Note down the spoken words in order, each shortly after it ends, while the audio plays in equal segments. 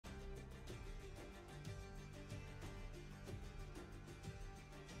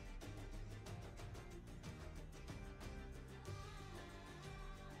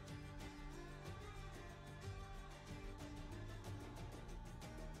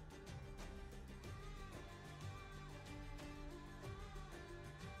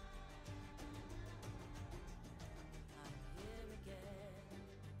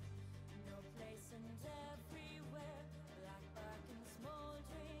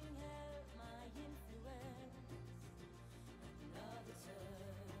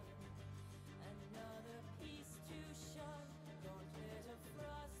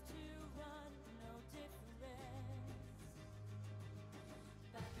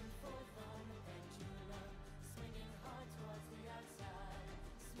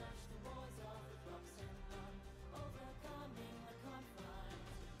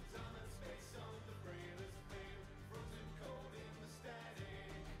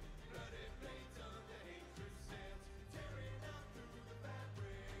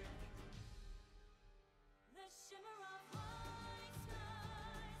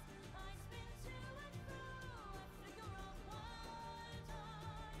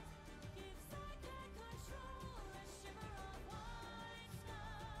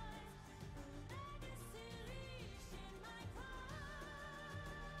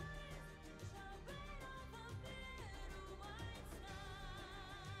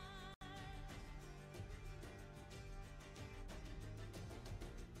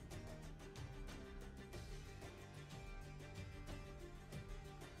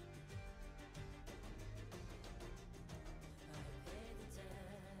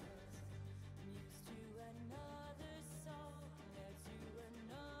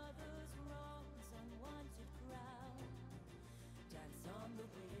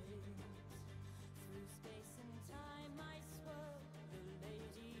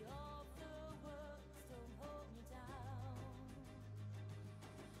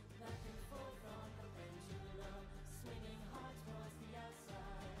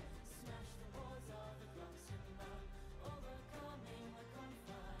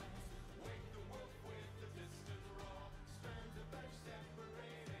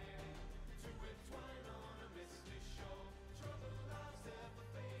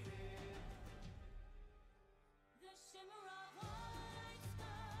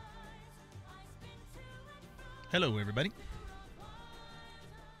Hello, everybody.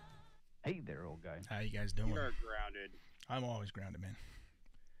 Hey there, old guy. How you guys doing? You're grounded. I'm always grounded, man.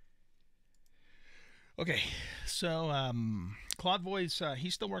 Okay, so Claude Voice,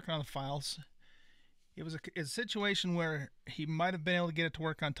 he's still working on the files. It was a situation where he might have been able to get it to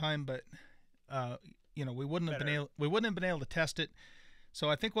work on time, but we wouldn't have been able to test it. So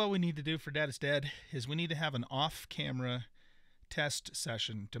I think what we need to do for Dead is Dead is we need to have an off-camera test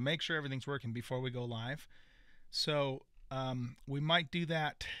session to make sure everything's working before we go live. So we might do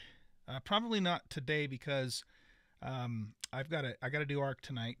that. Probably not today because I got to do Ark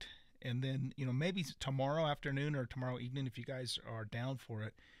tonight, and then maybe tomorrow afternoon or tomorrow evening, if you guys are down for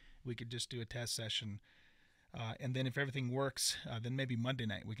it, we could just do a test session, and then if everything works, then maybe Monday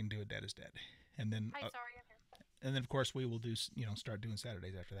night we can do a Dead is Dead, and then and then of course we will do start doing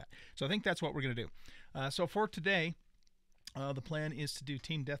Saturdays after that. So I think that's what we're gonna do. So for today, the plan is to do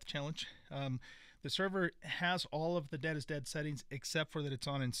Team Death Challenge. The server has all of the Dead is Dead settings except for that it's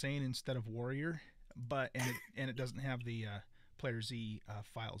on Insane instead of Warrior, and it doesn't have the Player Z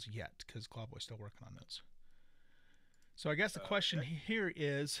files yet because Clawboy's still working on those. So I guess the question here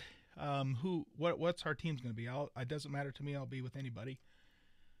is, what's our team's going to be? It doesn't matter to me. I'll be with anybody,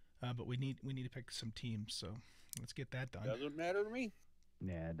 but we need to pick some teams. So let's get that done. Doesn't matter to me.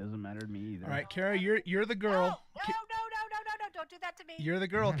 Yeah, it doesn't matter to me either. All right, Kara, you're the girl. No, don't do that to me. You're the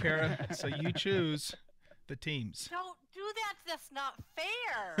girl, Kara. So you choose the teams. Don't do that. That's not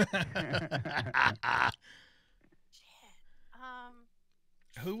fair. Shit.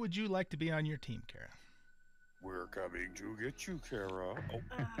 Who would you like to be on your team, Kara? We're coming to get you, Kara. Oh,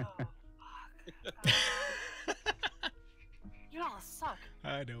 fuck. You all suck.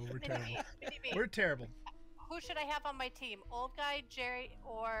 I know, we're terrible. Mini-me. We're terrible. Who should I have on my team? Old Guy, Jerry,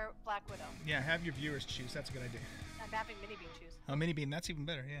 or Black Widow? Yeah, have your viewers choose. That's a good idea. I'm having Mini-Bean choose. Oh, Mini Bean, that's even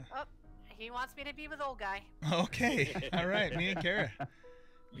better, yeah. Oh, he wants me to be with Old Guy. Okay, all right, me and Kara.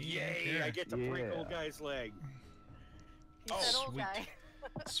 Yay, I get to break old guy's leg. He said Old sweet. Guy.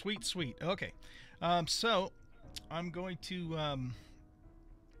 Sweet, sweet. Okay, so I'm going to...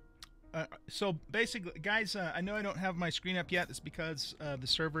 so basically, guys, I know I don't have my screen up yet. It's because the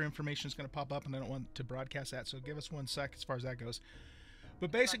server information is going to pop up, and I don't want to broadcast that. So give us 1 sec as far as that goes.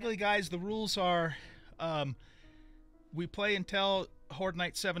 But basically, guys, the rules are we play until Horde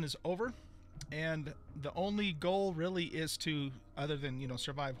Night 7 is over, and the only goal really is to, other than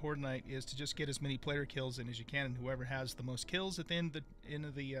survive Horde Night, is to just get as many player kills in as you can, and whoever has the most kills at the end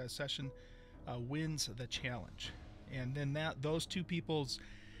of the session wins the challenge. And then those two people's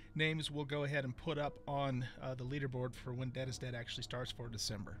names will go ahead and put up on the leaderboard for when Dead is Dead actually starts for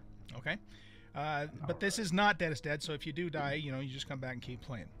December. Okay? But this is not Dead is Dead, so if you do die, you just come back and keep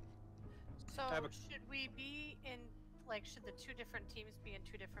playing. So should we be in, should the two different teams be in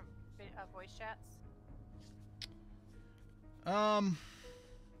two different voice chats?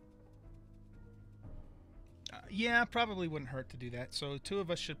 Yeah, probably wouldn't hurt to do that. So 2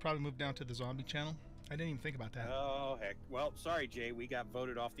 of us should probably move down to the zombie channel. I didn't even think about that. Oh, heck. Well, sorry, Jay. We got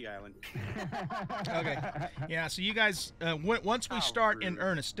voted off the island. Okay. Yeah, so you guys, once we start in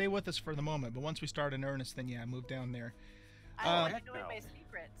earnest, stay with us for the moment, but once we start in earnest, then yeah, move down there. I don't like knowing my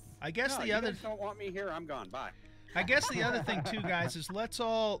secrets. I guess No, the you other... guys don't want me here. I'm gone. Bye. I guess the other thing, too, guys, is let's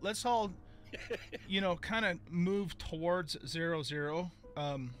all kind of move towards 0-0.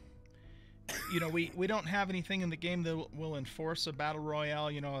 We don't have anything in the game that will enforce a battle royale,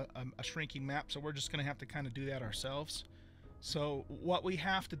 a shrinking map, so we're just going to have to kind of do that ourselves. So what we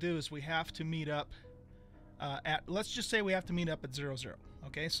have to do is we have to meet up let's just say we have to meet up at 0-0.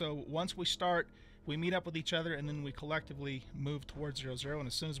 Okay, so once we start, we meet up with each other, and then we collectively move towards 0-0, and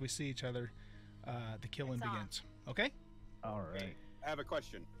as soon as we see each other, the killing begins. Okay? All right. I have a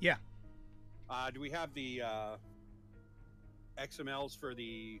question. Yeah. Do we have the XMLs for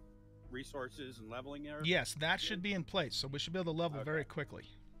the resources and leveling there? Yes, that should be in place, so we should be able to level very quickly.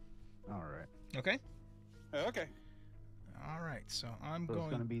 All right. Okay? Okay. All right, so I'm So going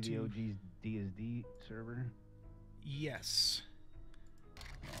it's going to be the to... OG's DSD server? Yes.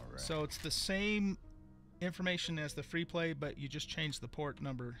 All right. So it's the same information as the free play, but you just change the port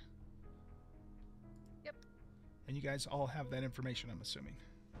number. Yep. And you guys all have that information, I'm assuming.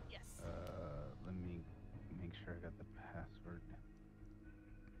 Yes. Let me make sure I got the password.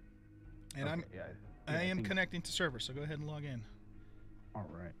 And Okay, I am think- connecting to server, so go ahead and log in. All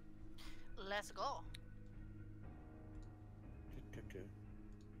right. Let's go.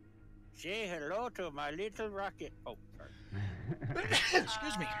 Say hello to my little rocket. Oh, sorry.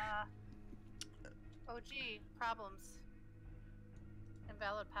 Excuse me. OG problems.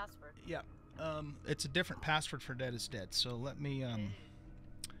 Invalid password. Yeah. It's a different password for Dead is Dead, so let me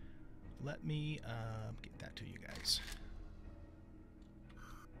let me get that to you guys.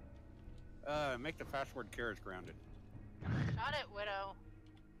 Make the password carrots grounded. Got it, Widow.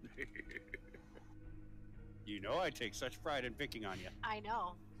 You know I take such pride in picking on you. I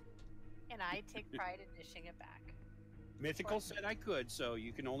know. And I take pride in dishing it back. Mythical said I could, so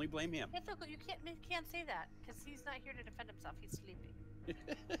you can only blame him. Mythical, you can't say that, because he's not here to defend himself. He's sleeping.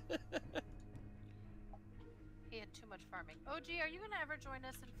 He had too much farming. OG, are you going to ever join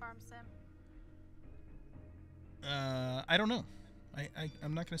us in Farm Sim? I don't know.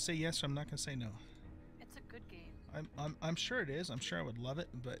 I'm not going to say yes, or I'm not going to say no. It's a good game. I'm sure it is. I'm sure I would love it,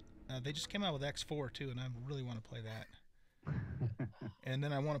 but they just came out with X4 too, and I really want to play that. And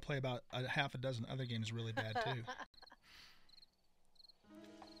then I want to play about a half a dozen other games really bad too.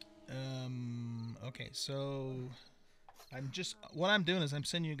 Okay, so what I'm doing is I'm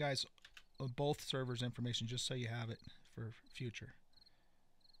sending you guys both servers information just so you have it for future.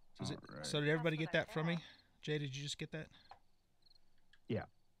 So did everybody get that from me? Jay, did you just get that? Yeah.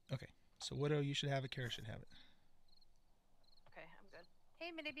 Okay. So Widow, you should have it. Kara should have it. Okay, I'm good.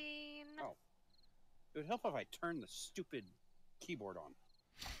 Hey, Mini Bean. Oh. It would help if I turned the stupid keyboard on.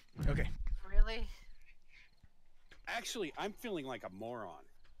 Okay. Really? Actually, I'm feeling like a moron.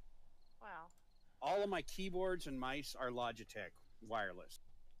 Wow. All of my keyboards and mice are Logitech wireless.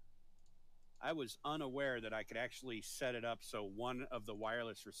 I was unaware that I could actually set it up so one of the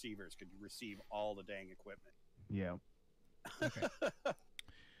wireless receivers could receive all the dang equipment. Yeah. Okay.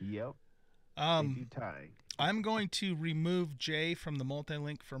 Yep. I'm going to remove Jay from the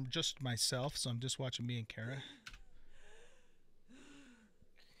multi-link from just myself, so I'm just watching me and Kara.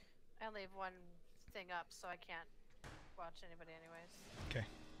 I only have one thing up, so I can't watch anybody anyways. Okay.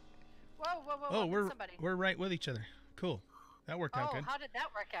 Whoa, whoa, whoa, Oh, whoa, somebody. we're right with each other. Cool. That worked out good. Oh, how did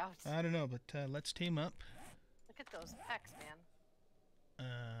that work out? I don't know, but let's team up. Look at those pecs, man.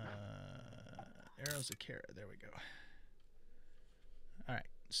 Arrows of Kara. There we go. All right.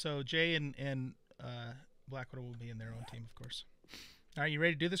 So Jay and Blackwater will be in their own team, of course. All right, you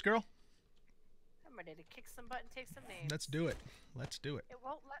ready to do this, girl? I'm ready to kick some butt and take some names. Let's do it. Let's do it. It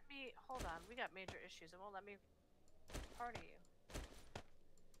won't let me. Hold on. We got major issues. It won't let me party you.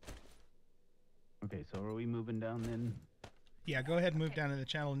 Okay, so are we moving down then? Yeah, go ahead and move down to the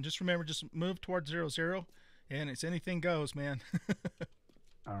channel, and just remember, just move towards 0-0, and it's anything goes, man.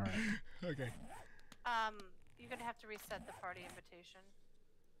 All right. Okay. You're gonna have to reset the party invitation.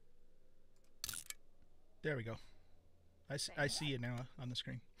 There we go. I see it now on the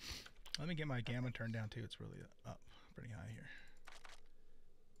screen. Let me get my gamma turned down too. It's really up pretty high here.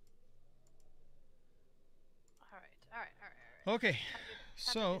 All right. Okay.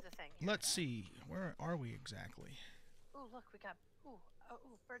 So let's see. Where are we exactly? Ooh, look, we got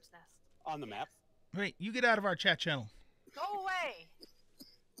bird's nest on the map. Wait, you get out of our chat channel. Go away.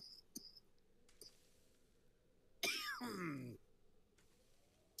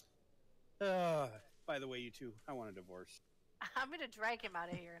 By the way, you two, I want a divorce. I'm gonna drag him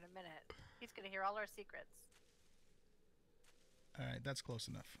out of here in a minute. He's gonna hear all our secrets. All right, that's close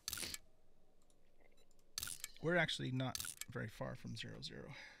enough. We're actually not very far from 0-0. Don't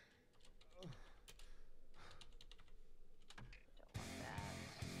want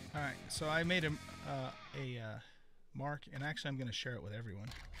that. All right, so I made a mark, and actually I'm going to share it with everyone.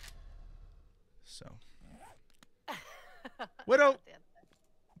 So, Widow,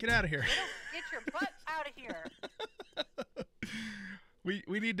 get out of here. Widow, get your butt out of here.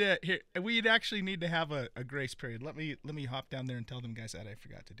 We need to we'd actually need to have a grace period. Let me hop down there and tell them guys that I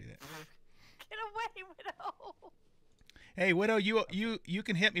forgot to do that. Get away, Widow. Hey, Widow, you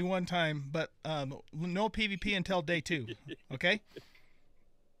can hit me one time, but no PvP until day 2. Okay?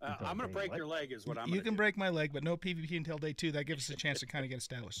 I'm gonna break your leg, is what I'm. You can break my leg, but no PvP until day 2. That gives us a chance to kind of get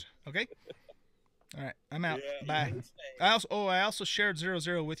established. Okay? All right, I'm out. Yeah, Bye. I also shared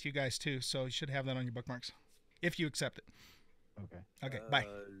 0-0 with you guys too, so you should have that on your bookmarks, if you accept it. Okay. Okay. Bye.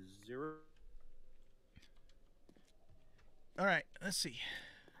 0. All right. Let's see.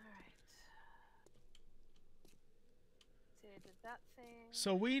 See, I did that thing.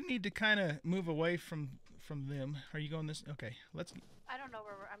 So we need to kind of move away from them. Are you going this? Okay. Let's. I don't know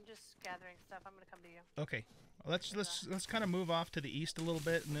where I'm just gathering stuff. I'm gonna come to you. Okay. Let's kind of move off to the east a little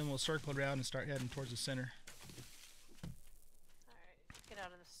bit, and then we'll circle around and start heading towards the center. All right. Get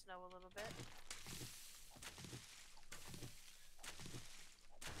out of the snow a little bit.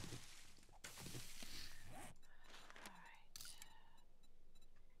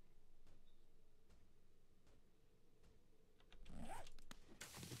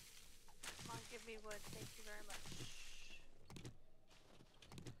 Come on, give me wood. Thank you very much.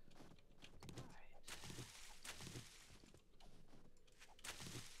 Alright.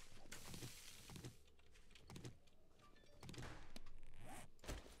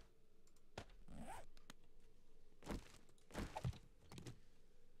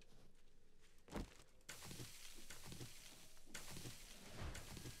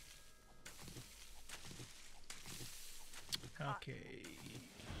 Okay.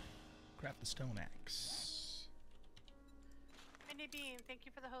 Craft the stone axe. Mini Bean, thank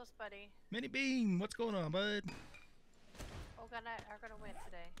you for the host, buddy. Mini Bean, what's going on, bud? Olga and I are going to win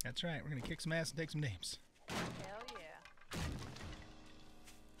today. That's right. We're going to kick some ass and take some names. Hell yeah.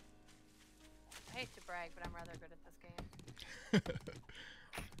 I hate to brag, but I'm rather good at this game.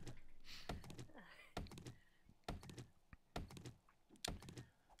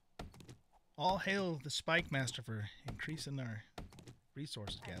 All hail the Spike Master for increasing our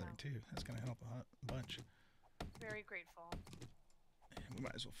resources gathering, too. That's going to help a bunch. Very grateful. And we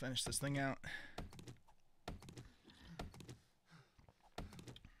might as well finish this thing out.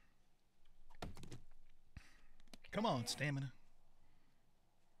 Come on, stamina.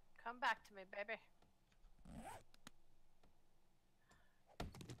 Come back to me, baby. Alright.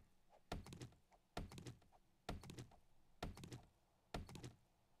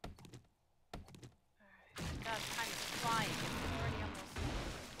 God, time is flying. It's already almost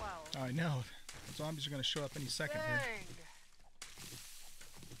 12. I know. Zombies are going to show up any second here. Dang.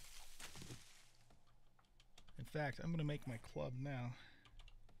 In fact, I'm going to make my club now.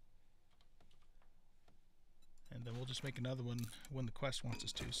 And then we'll just make another one when the quest wants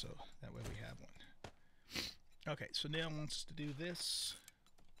us to, so that way we have one. Okay, so now wants us to do this.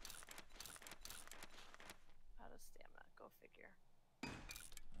 Out of stamina, go figure.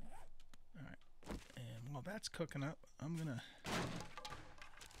 Alright, and while that's cooking up, I'm going to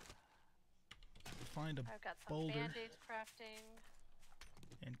find a I've got some boulder band-aids crafting.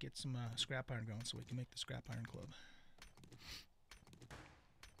 and get some scrap iron going so we can make the scrap iron club.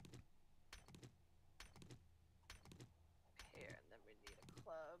 Here, and then we need a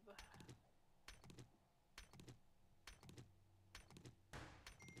club.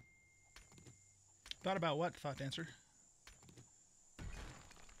 Thought about what, Thought Dancer?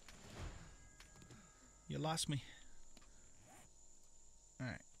 You lost me.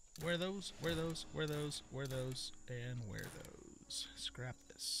 Alright. Where those, where those, where those, where those, and where those. Scrap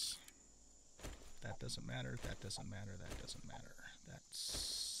this. That doesn't matter, that doesn't matter, that doesn't matter.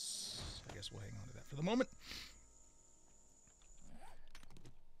 That's... I guess we'll hang on to that for the moment.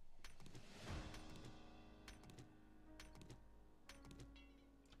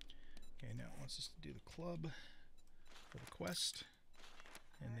 Okay, now it wants us to do the club for the quest.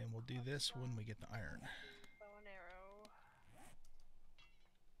 And then we'll do this when we get the iron. Bow and arrow.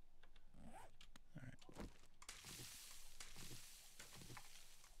 Alright.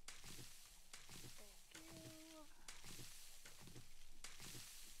 Thank you.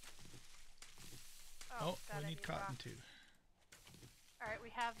 Oh, God, we I need cotton rock. too. Alright, we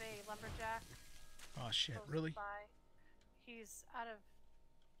have a lumberjack. Oh shit, close really? by. He's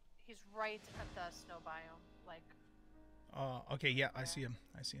right at the snow biome. Like, Okay, yeah, I see him.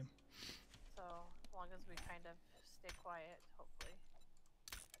 I see him. so as long as we kind of stay quiet, hopefully.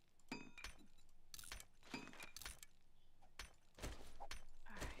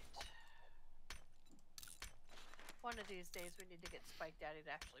 Alright. One of these days we need to get Spike Daddy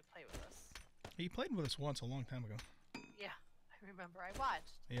to actually play with us. He played with us once a long time ago. Yeah, I remember. I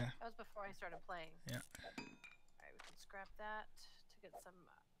watched. Yeah. That was before I started playing. Yeah. Alright, we can scrap that to get some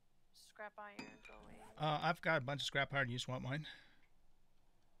scrap iron going. I've got a bunch of scrap iron. You just want mine?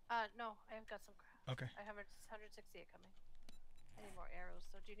 No, I've got some crap. Okay. I have 168 coming. I need more arrows.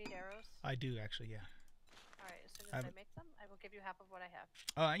 So do you need arrows? I do actually, yeah. Alright, as soon as I make them, I will give you half of what I have.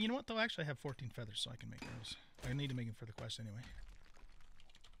 You know what though? Actually, I have 14 feathers, so I can make arrows. I need to make them for the quest anyway.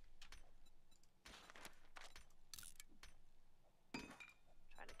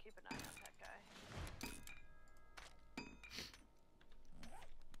 Trying to keep an eye on that guy.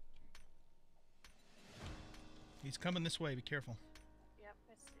 He's coming this way. Be careful. Yep,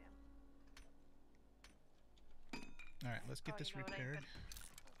 I see him. All right, let's get this you know what, repaired.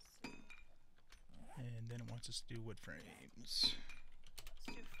 Let's see. And then it wants us to do wood frames. Let's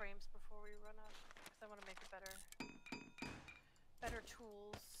do frames before we run up, because I want to make a better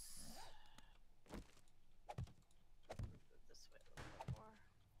tools. Move this way a little bit more.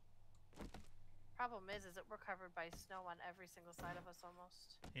 Problem is that we're covered by snow on every single side of us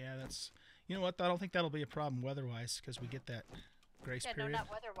almost. Yeah, that's... You know what? I don't think that'll be a problem weather-wise, because we get that grace period. No,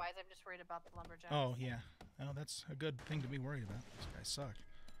 not weather-wise. I'm just worried about the lumberjacks. Oh, yeah. Oh, that's a good thing to be worried about. These guys suck.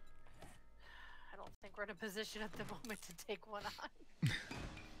 I don't think we're in a position at the moment to take one on.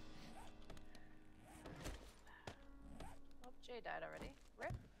 Oh, Jay died already.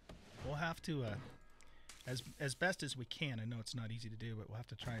 Rip. We'll have to, as best as we can, I know it's not easy to do, but we'll have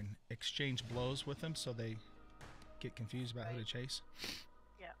to try and exchange blows with them so they get confused about who to chase.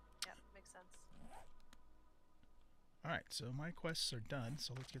 Yeah, makes sense. Alright, so my quests are done,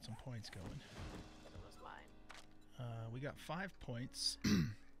 so let's get some points going. It was mine. We got 5 points.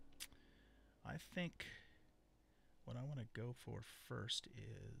 I think what I want to go for first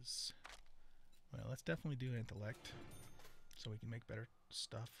is, well, let's definitely do intellect so we can make better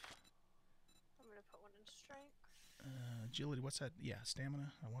stuff. I'm gonna put one in strength. Agility, what's that? Yeah,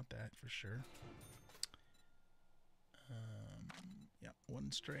 stamina. I want that for sure. Yeah,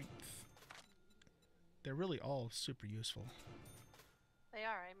 1 strength. They're really all super useful. They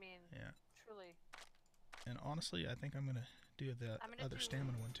are. I mean, Yeah. truly. And honestly, I think I'm gonna do the other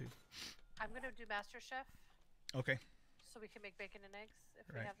stamina one too. I'm gonna do Master Chef. Okay. So we can make bacon and eggs if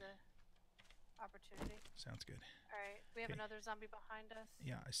we Right. have the opportunity. Sounds good. All right. We have another zombie behind us.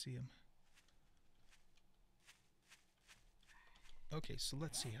 Yeah, I see him. Okay, so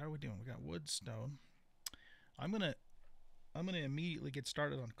let's see. How are we doing? We got wood, stone. I'm gonna immediately get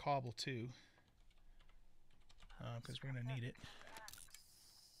started on cobble too, because we're gonna need it.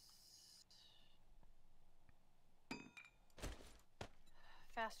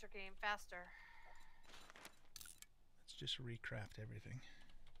 Faster game, faster. Let's just recraft everything.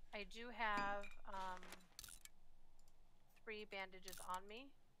 I do have 3 bandages on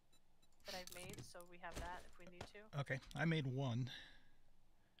me that I've made, so we have that if we need to. Okay, I made 1.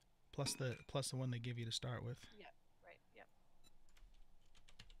 Plus the one they give you to start with. Yep, right, yep.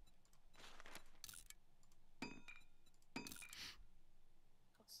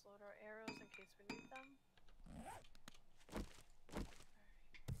 Let's load our arrows in case we need them.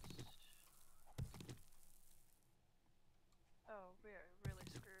 Oh, we're really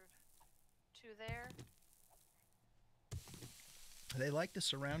screwed. 2 there. They like to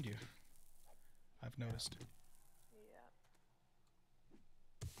surround you, I've noticed. Yeah.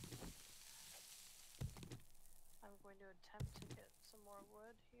 I'm going to attempt to get some more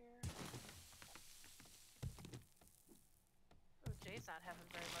wood here. Oh, Jay's not having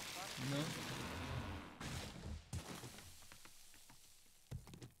very much luck. No.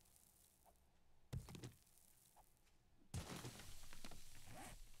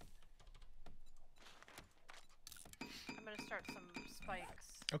 I'm going to start some spikes.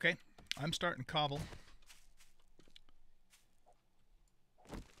 Okay, I'm starting cobble.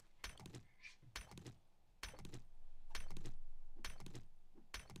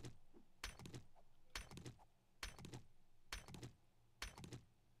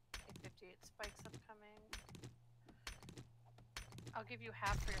 Okay, 58 spikes upcoming. I'll give you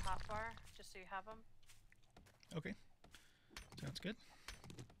half for your hotbar, just so you have them. Okay, sounds good.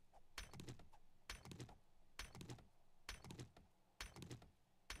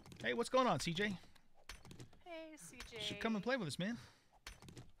 Hey, what's going on, CJ? Hey, CJ. You should come and play with us, man.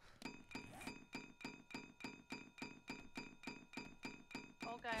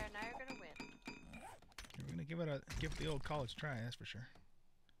 Old guy and I are gonna win. We're gonna give it the old college try, that's for sure.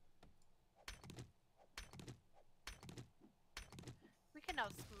 We can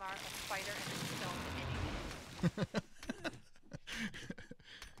outsmart a spider and a stone any day.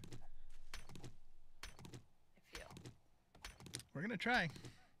 I feel. We're gonna try.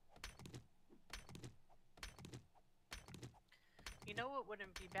 You know what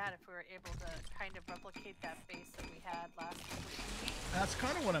wouldn't be bad if we were able to kind of replicate that base that we had last week? That's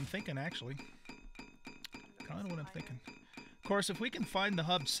kind of what I'm thinking, actually. Kind of what I'm thinking. Of course, if we can find the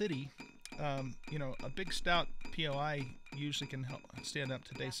hub city, you know, a big stout POI usually can help stand up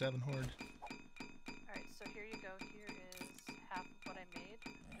to day 7 horde. Alright, so here you go. Here is half of what I made.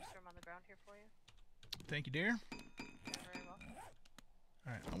 Just throw them on the ground here for you. Thank you, dear. You're very welcome.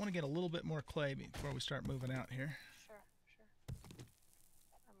 All right, I want to get a little bit more clay before we start moving out here. Sure, sure.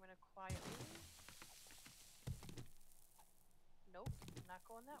 I'm gonna quietly. Nope, not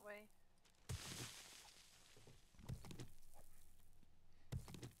going that way.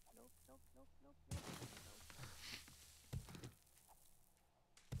 Nope, nope, nope, nope, nope, nope.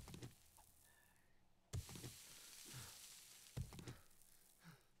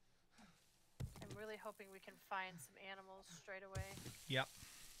 I'm really hoping we can find some animals straight away. Yep.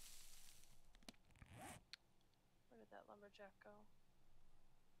 Where did that lumberjack go?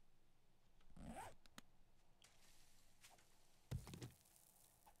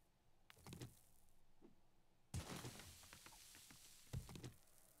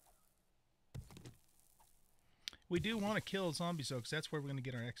 We do want to kill zombies, though, because that's where we're going to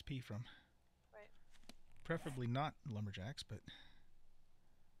get our XP from. Right. Preferably not lumberjacks, but...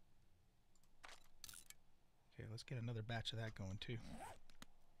 Okay, let's get another batch of that going, too.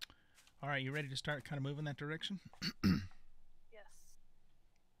 All right, you ready to start kind of moving that direction? Yes.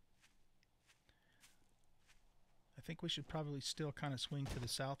 I think we should probably still kind of swing to the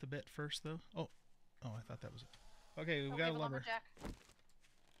south a bit first, though. Oh, I thought that was it. Okay, we got a lumber. lumberjack.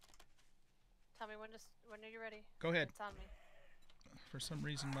 tell me when are you ready? Go ahead. It's on me. For some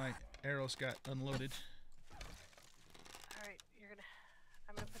reason, my arrows got unloaded. All right,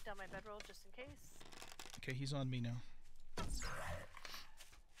 I'm gonna put down my bedroll just in case. Okay, he's on me now.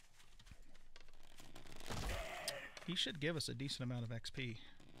 He should give us a decent amount of XP.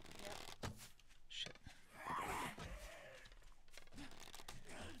 Yep. Shit.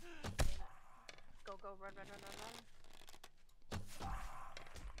 Go, run.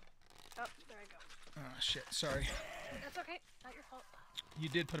 Oh, there I go. Oh, shit, sorry. That's okay, not your fault. You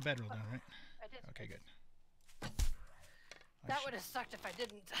did put a bedroll down, right? I did. Okay, good. That would have sucked if I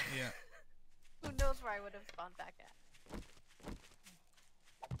didn't. Yeah. Who knows where I would have spawned back at.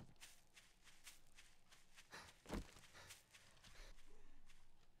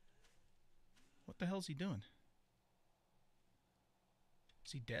 What the hell's he doing?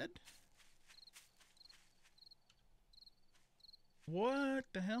 Is he dead? What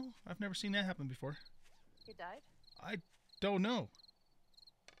the hell? I've never seen that happen before. He died? I don't know.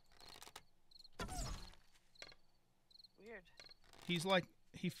 Weird. He's like,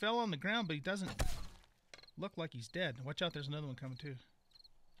 he fell on the ground, but he doesn't look like he's dead. Watch out, there's another one coming too.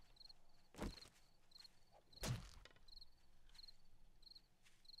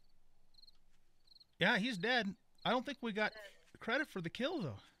 Yeah, he's dead. I don't think we got credit for the kill,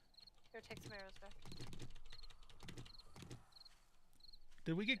 though. Here, take some arrows back.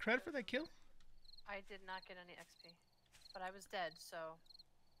 Did we get credit for that kill? I did not get any XP, but I was dead, so...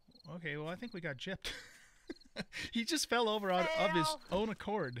 Okay, well, I think we got gypped. He just fell over of his own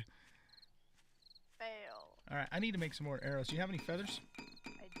accord. Fail. All right, I need to make some more arrows. Do you have any feathers?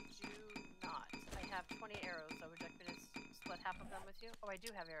 I do not. I have 20 arrows, so would you like me to split half of them with you? Oh, I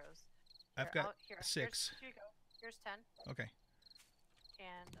do have arrows. I've got 6. Here you go. Here's 10. Okay.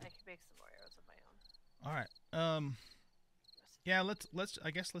 And I can make some more arrows of my own. All right. Yeah, I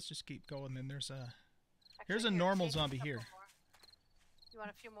guess let's just keep going. Then there's a here's a normal zombie here. More. You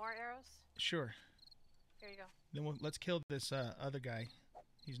want a few more arrows? Sure. Here you go. Then let's kill this other guy.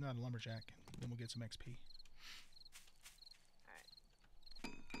 He's not a lumberjack. Then we'll get some XP. All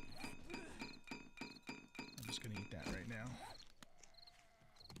right. I'm just gonna eat that right now.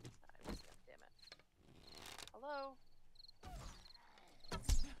 Damn it. Hello.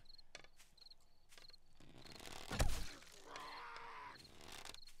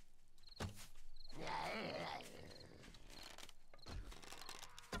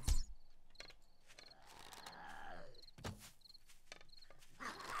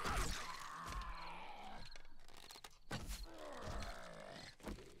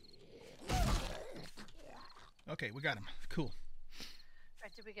 Okay, we got him. Cool.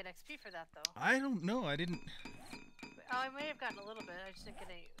 Right, did we get XP for that, though? I don't know. I didn't... Oh, I may have gotten a little bit. I just didn't get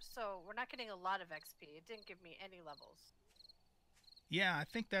any. So, we're not getting a lot of XP. It didn't give me any levels. Yeah, I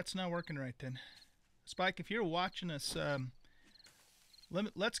think that's not working right then. Spike, if you're watching us,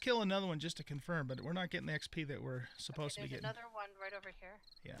 let's kill another one just to confirm, but we're not getting the XP that we're supposed to be getting. There's another one right over here.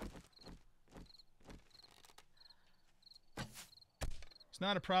 Yeah. It's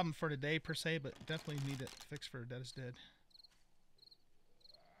not a problem for today per se, but definitely need it fixed for Dead is Dead.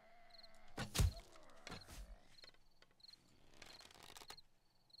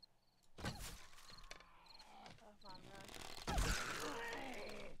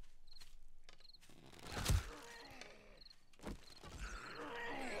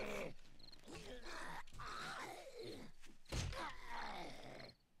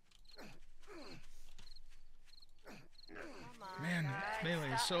 Man,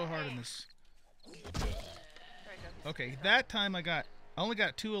 melee is so hard in this. Okay, that time I only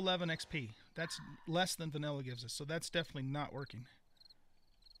got 211 XP. That's less than vanilla gives us, so that's definitely not working.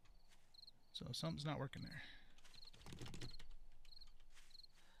 So something's not working there.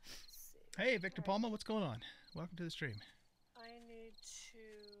 Hey, Victor Palma, what's going on? Welcome to the stream. I need to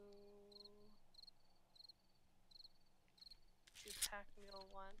do pack mule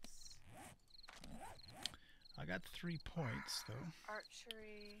once. I got 3 points though.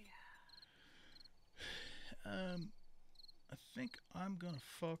 Archery. I think I'm gonna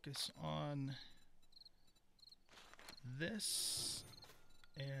focus on this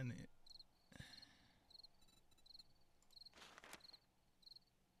and this.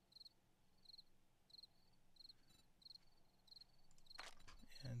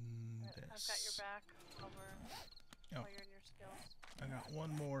 I've got your back over while you're in your skills. I got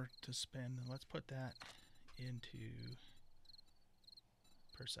one more to spend. Let's put that into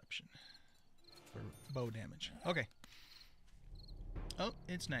perception for bow damage. Okay. Oh,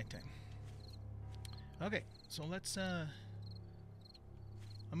 it's nighttime. Okay, so let's I'm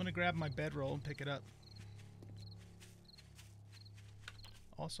gonna grab my bedroll and pick it up.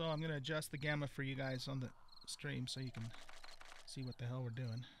 Also, I'm going to adjust the gamma for you guys on the stream so you can see what the hell we're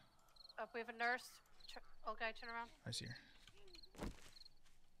doing. Oh, we have a nurse. Old guy, turn around. I see her.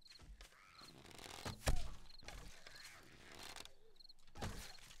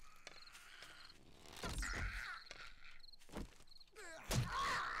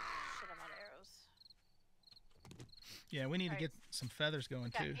 Shit, I'm out of arrows. Yeah, we need to get some feathers going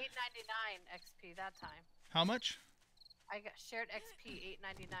Got too. 8.99 XP that time. How much? I got shared XP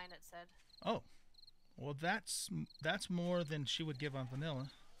 8.99. It said. Oh, well that's more than she would give on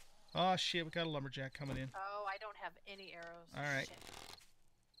vanilla. Oh shit, we got a lumberjack coming in. Oh, I don't have any arrows. All right. Shit.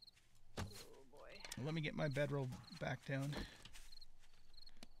 Oh boy. Well, let me get my bedroll back down.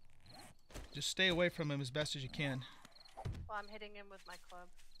 Just stay away from him as best as you can. Well, I'm hitting him with my club.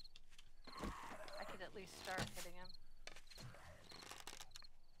 I can at least start hitting him.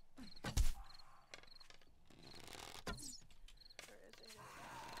 Where is he?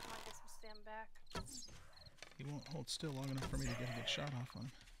 Come on, get some stam back. He won't hold still long enough for me to get a good shot off on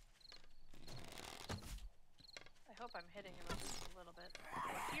him. I hope I'm hitting him at least a little bit.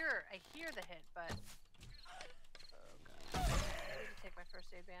 I hear the hit, but oh god. I need to take my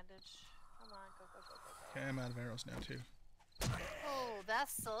first aid bandage. Come on, go, go, go, go, go. Okay, I'm out of arrows now too. Oh, that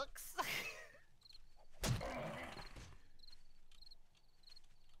sucks.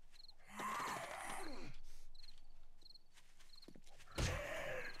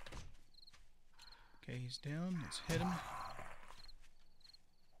 Okay, he's down. Let's hit him.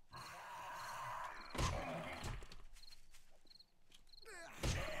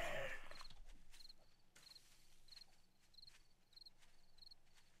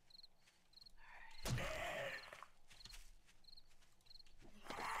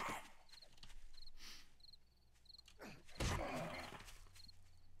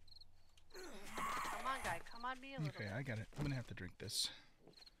 Come on, guy. Come on me a little Okay, bit. I got it. I'm gonna have to drink this.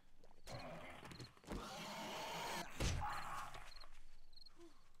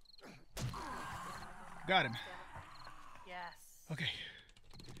 Got him. Yes. Okay.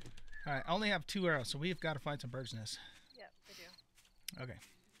 All right, I only have 2 arrows, so we've got to find some bird's nests. Yep, we do. Okay.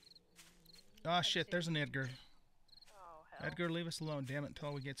 Oh shit, there's an Edgar. Oh, hell. Edgar, leave us alone, damn it,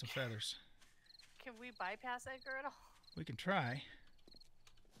 until we get some feathers. Can we bypass Edgar at all? We can try.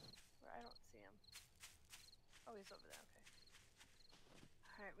 Where I don't see him. Oh, he's over there. Okay.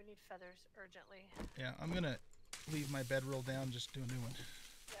 Alright, we need feathers urgently. Yeah, I'm gonna leave my bedroll down, just do a new one.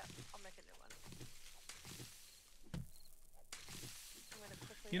 Yeah, I'll make a new one. I'm gonna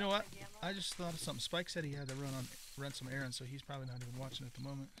quickly You know up what? my gamma. I just thought of something. Spike said he had to run some errands, so he's probably not even watching at the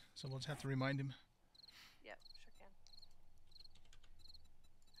moment. So we'll just have to remind him. Yep, sure can.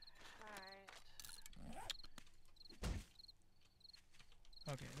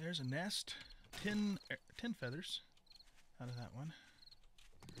 Alright. Okay, there's a nest. 10 feathers out of that one.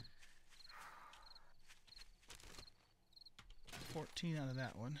 14 out of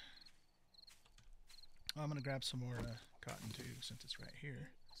that one. I'm gonna grab some more cotton too, since it's right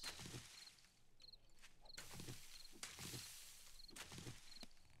here.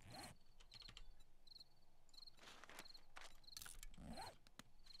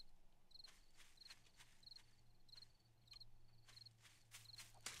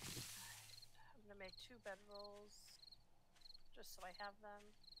 I'm gonna make 2 bedrolls. Just so I have them.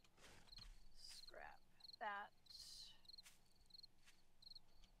 Scrap that.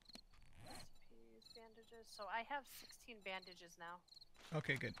 Recipes, bandages. So I have 16 bandages now.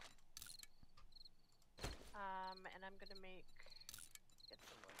 Okay, good. And I'm gonna get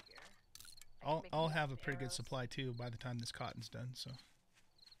some more here. I can make I'll enough have a pretty good arrows. supply too by the time this cotton's done. So.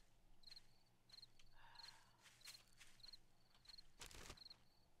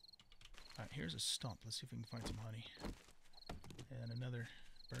 All right, here's a stump. Let's see if we can find some honey. And another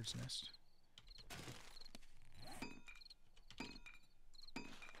bird's nest.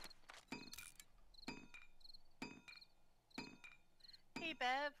 Hey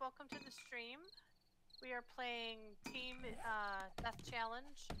Bev, welcome to the stream. We are playing Team Death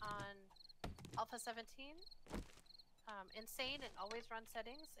Challenge on Alpha 17. Insane and always run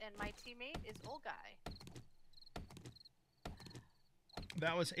settings, and my teammate is Old Guy.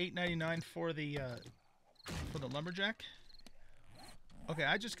 That was $8.99 for the lumberjack. Okay,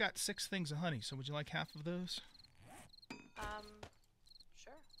 I just got 6 things of honey. So would you like half of those?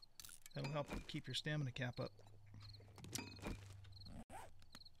 Sure. That'll help keep your stamina cap up.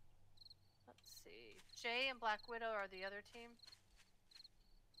 Let's see. Jay and Black Widow are the other team.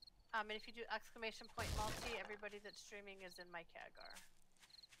 And if you do exclamation point multi, everybody that's streaming is in my CAGR.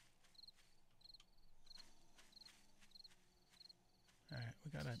 All right,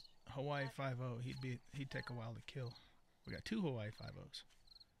 we got a Hawaii 5-0. He'd take a while to kill. We got 2 Hawaii 5-0s.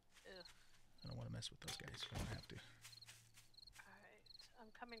 I don't want to mess with those guys if I don't have to. Alright,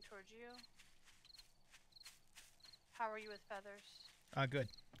 I'm coming towards you. How are you with feathers? Good.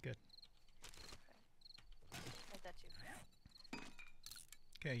 Good. Like that too.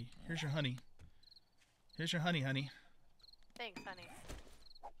 Okay, here's your honey. Here's your honey, honey. Thanks, honey.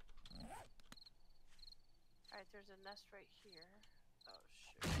 Alright, there's a nest right here. Oh,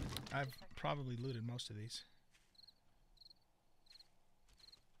 shoot. I've probably looted most of these.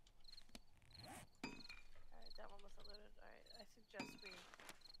 Alright, that one wasn't looted. Alright, I suggest we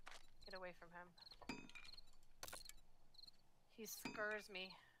get away from him. He scurs me.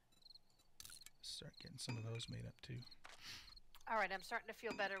 Start getting some of those made up too. Alright, I'm starting to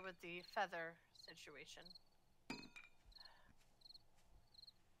feel better with the feather situation.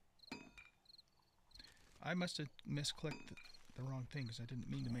 I must have misclicked the wrong thing because I didn't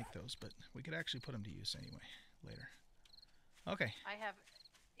mean to make those, but we could actually put them to use anyway later. Okay. I have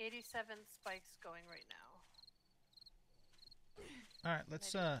 87 spikes going right now. All right,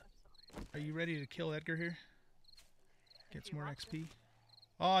 let's Maybe- I'm sorry. are you ready to kill Edgar here? Get If some you more want to. XP?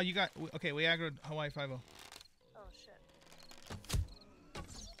 Oh, you got okay, we aggroed Hawaii 5-0. Oh shit.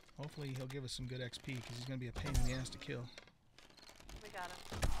 Hopefully he'll give us some good XP because he's going to be a pain in the ass to kill. We got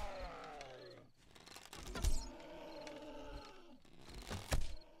him.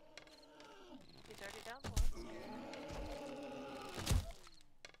 He's already down once.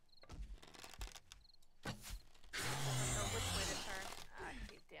 Doesn't know which way to turn. Ah,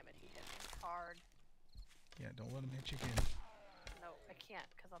 damn it, he hit me hard. Yeah, don't let him hit you again. No, I can't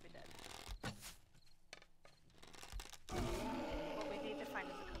because I'll be dead. What we need to find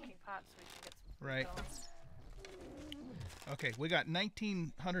is a cooking pot so we can get some food Right. going. Okay, we got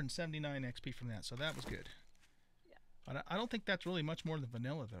 1979 XP from that, so that was good. Yeah. But I don't think that's really much more than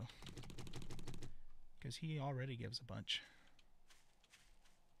vanilla though, because he already gives a bunch.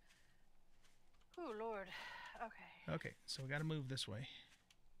 Oh Lord. Okay. Okay, so we got to move this way.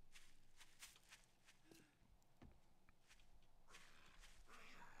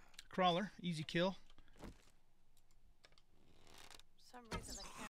 Crawler, easy kill.